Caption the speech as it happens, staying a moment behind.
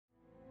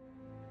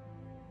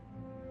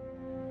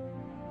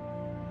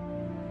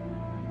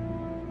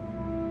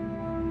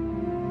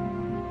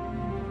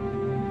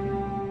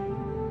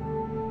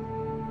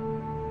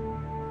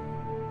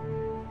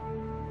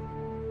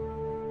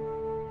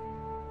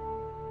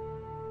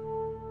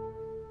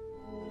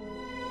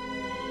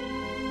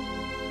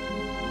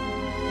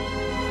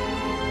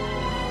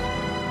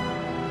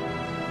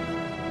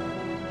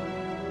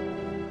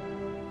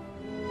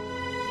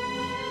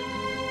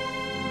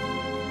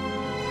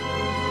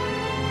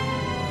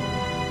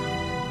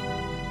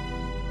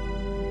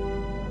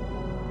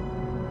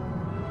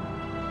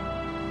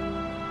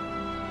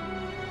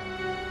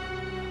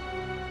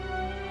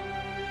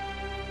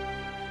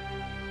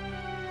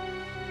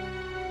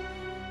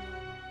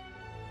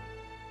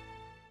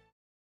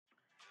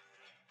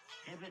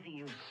Everything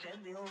you said,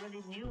 they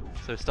already knew.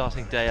 So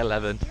starting day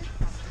 11,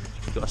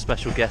 we've got a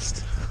special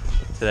guest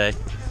today.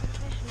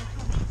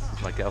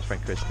 My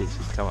girlfriend Christy,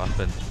 she's come up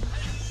and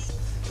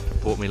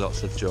brought me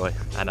lots of joy,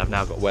 and I've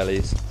now got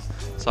wellies,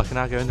 so I can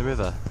now go in the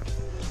river.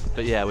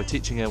 But yeah, we're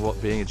teaching her what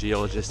being a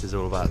geologist is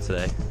all about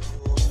today.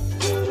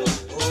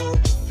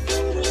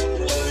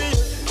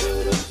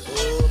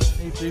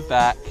 He flew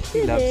back,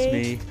 he loves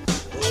me.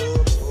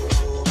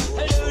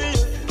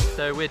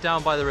 So we're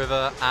down by the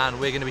river and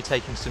we're going to be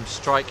taking some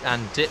strike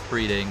and dip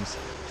readings.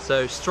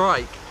 So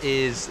strike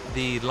is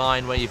the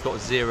line where you've got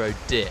 0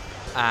 dip,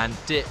 and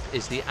dip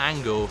is the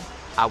angle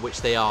at which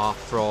they are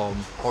from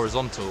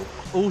horizontal.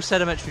 All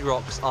sedimentary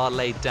rocks are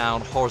laid down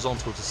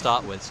horizontal to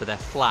start with, so they're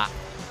flat,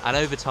 and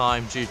over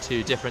time, due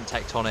to different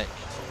tectonic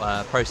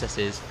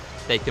processes,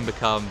 they can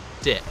become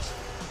dipped.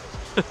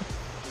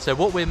 So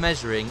what we're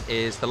measuring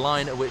is the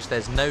line at which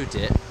there's no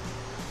dip,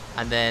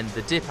 and then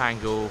the dip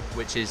angle,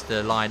 which is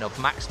the line of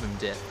maximum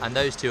dip, and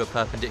those two are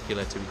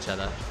perpendicular to each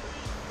other.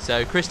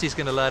 So Christy's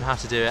going to learn how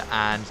to do it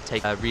and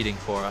take a reading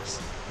for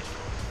us.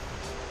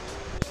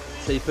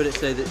 So you put it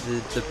so that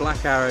the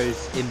black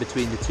arrow's in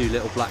between the two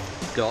little black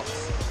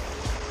dots,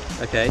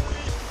 okay,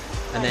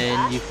 and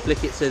then you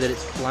flick it so that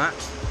it's flat,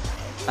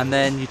 and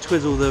then you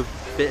twizzle the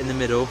bit in the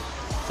middle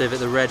so that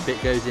the red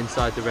bit goes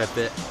inside the red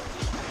bit,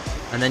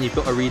 and then you've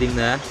got a reading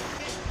there,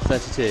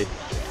 32,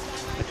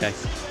 okay.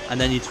 And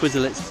then you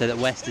twizzle it so that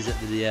west is at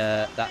the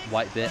that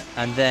white bit,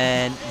 and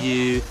then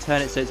you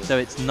turn it so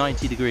it's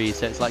 90 degrees,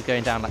 so it's like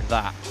going down like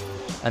that,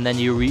 and then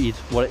you read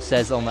what it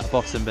says on that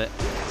bottom bit.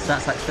 So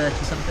that's like 30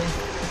 something,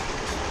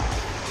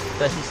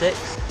 36,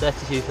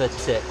 32,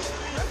 36.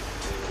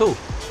 Cool.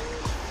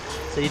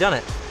 So you've done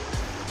it.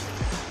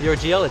 You're a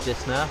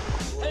geologist now.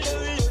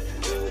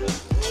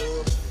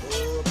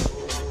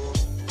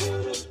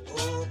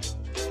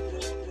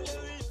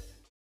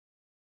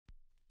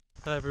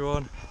 Hello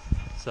everyone.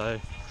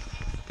 So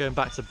going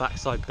back to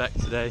backside Beck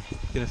today,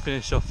 going to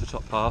finish off the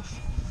top half.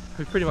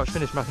 We've pretty much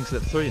finished mapping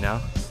slip 3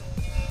 now,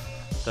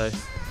 so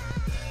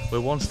we're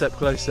one step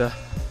closer to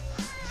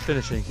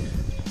finishing.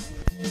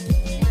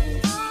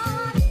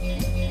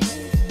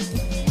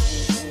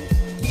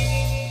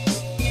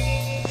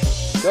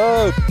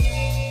 Go!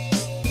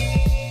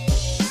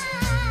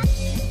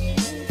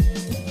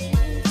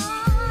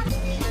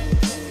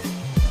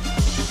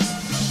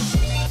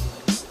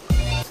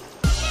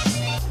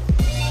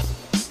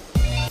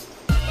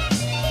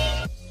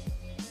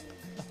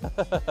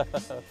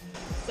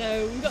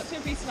 So we got to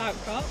a piece of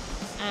outcrop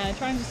and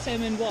trying to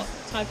determine what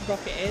type of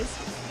rock it is,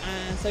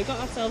 and so got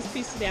ourselves a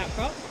piece of the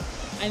outcrop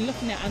and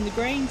looking at, and the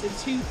grains are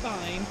too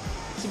fine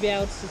to be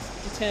able to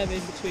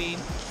determine between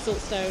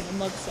siltstone and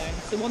mudstone.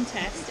 So one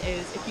test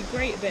is if you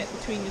grate a bit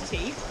between your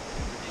teeth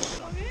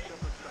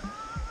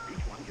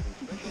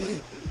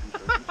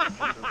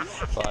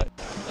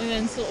and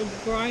then sort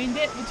of grind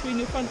it between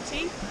your front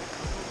teeth.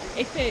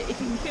 If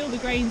you can feel the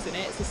grains in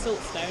it, it's a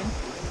siltstone,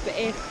 but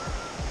if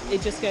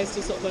it just goes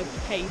to sort of a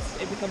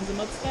paste, it becomes a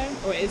mudstone,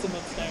 or it is a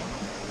mudstone.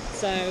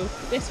 So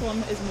this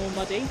one is more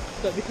muddy,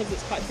 but because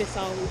it's quite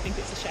fissile, we think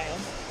it's a shale.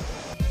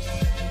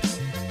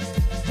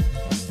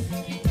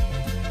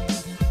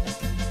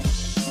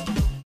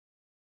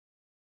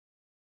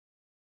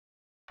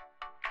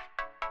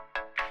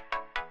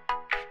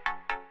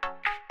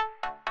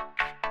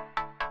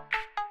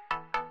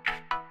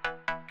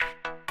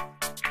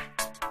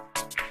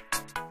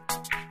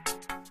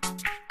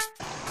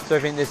 So I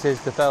think this is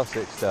the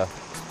felsic stuff.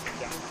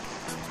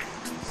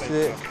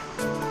 Sick.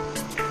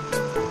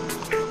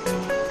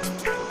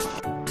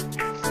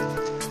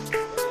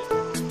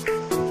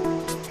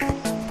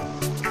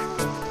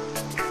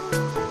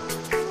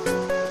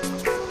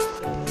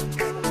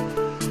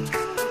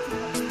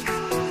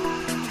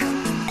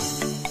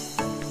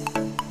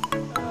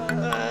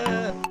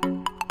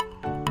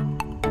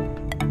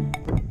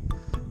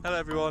 Hello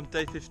everyone,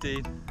 day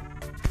 15,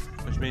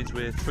 which means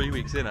we're 3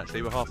 weeks in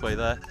actually, we're halfway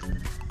there,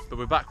 but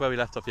we're back where we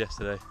left off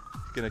yesterday.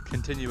 Going to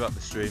continue up the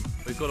stream.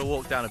 We've got to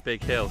walk down a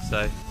big hill,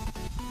 so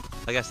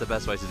I guess the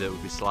best way to do it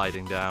would be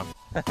sliding down.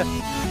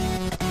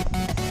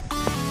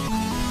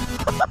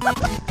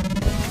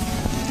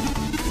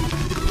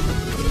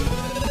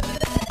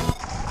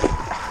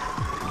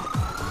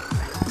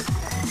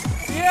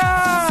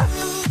 Yeah!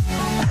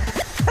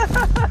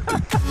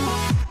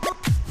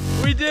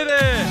 We did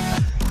it!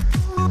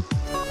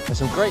 There's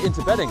some great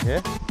interbedding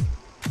here.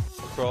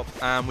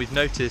 And we've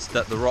noticed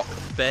that the rock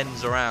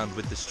bends around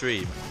with the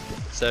stream,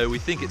 so we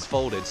think it's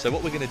folded. So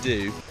what we're going to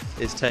do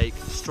is take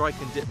strike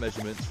and dip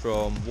measurements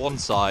from one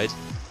side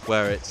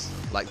where it's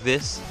like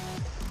this,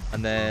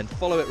 and then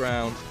follow it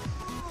round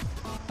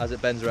as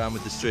it bends around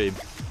with the stream.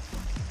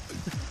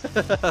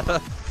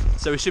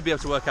 So we should be able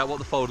to work out what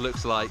the fold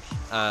looks like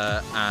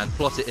and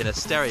plot it in a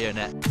stereo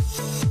net.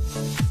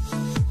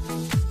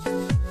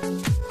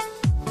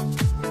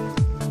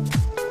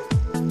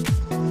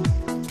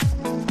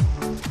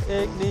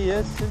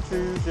 Igneous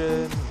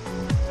intrusion.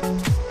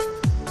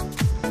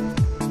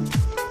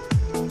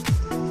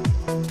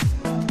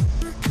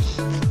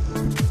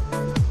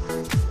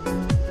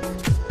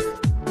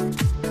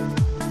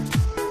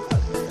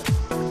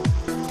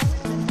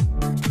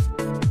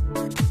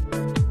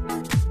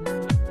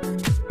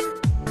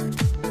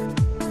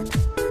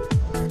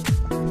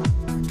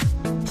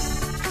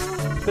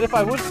 But if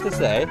I was to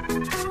say,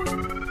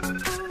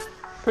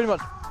 pretty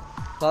much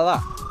like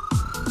that.